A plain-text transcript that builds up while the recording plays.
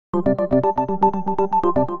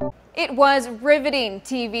It was riveting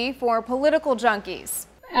TV for political junkies.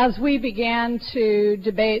 As we began to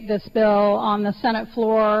debate this bill on the Senate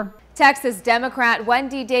floor, Texas Democrat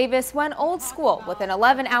Wendy Davis went old school with an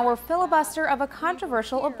 11-hour filibuster of a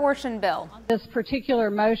controversial abortion bill. This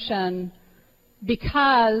particular motion,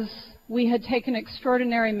 because we had taken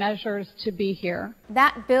extraordinary measures to be here.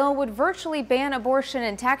 That bill would virtually ban abortion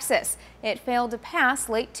in Texas. It failed to pass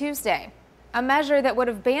late Tuesday. A measure that would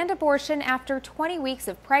have banned abortion after 20 weeks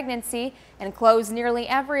of pregnancy and closed nearly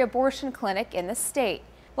every abortion clinic in the state.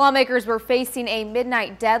 Lawmakers were facing a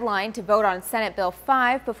midnight deadline to vote on Senate Bill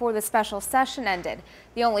 5 before the special session ended.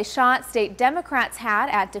 The only shot state Democrats had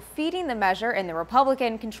at defeating the measure in the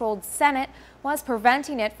Republican-controlled Senate was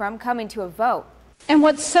preventing it from coming to a vote. And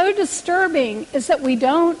what's so disturbing is that we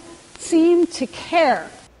don't seem to care.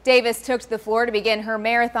 Davis took to the floor to begin her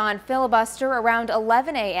marathon filibuster around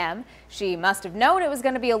 11 a.m. She must have known it was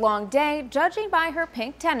going to be a long day, judging by her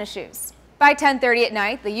pink tennis shoes. By 10:30 at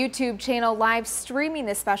night, the YouTube channel live streaming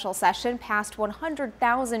this special session passed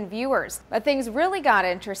 100,000 viewers. But things really got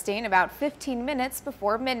interesting about 15 minutes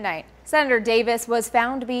before midnight. Senator Davis was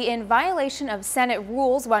found to be in violation of Senate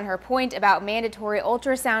rules when her point about mandatory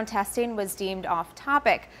ultrasound testing was deemed off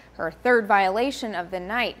topic, her third violation of the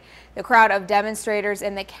night. The crowd of demonstrators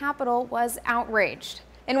in the Capitol was outraged.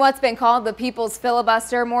 In what's been called the People's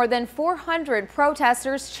Filibuster, more than 400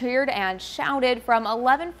 protesters cheered and shouted from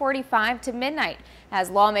 11:45 to midnight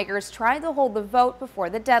as lawmakers tried to hold the vote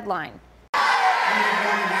before the deadline.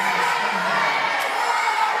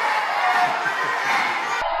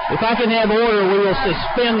 If I can have order, we will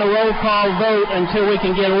suspend the roll call vote until we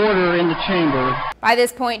can get order in the chamber. By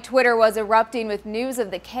this point, Twitter was erupting with news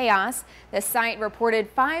of the chaos. The site reported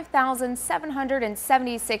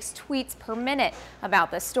 5,776 tweets per minute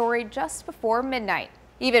about the story just before midnight.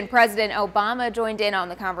 Even President Obama joined in on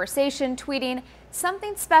the conversation, tweeting,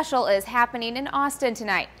 "Something special is happening in Austin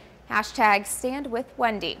tonight.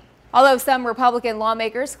 #StandWithWendy." Although some Republican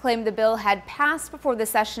lawmakers claimed the bill had passed before the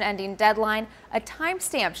session-ending deadline, a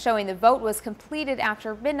timestamp showing the vote was completed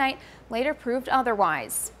after midnight later proved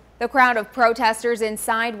otherwise. The crowd of protesters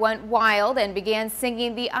inside went wild and began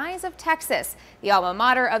singing "The Eyes of Texas," the alma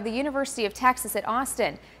mater of the University of Texas at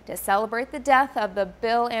Austin, to celebrate the death of the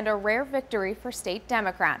bill and a rare victory for state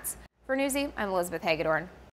Democrats. For Newsy, I'm Elizabeth Hagedorn.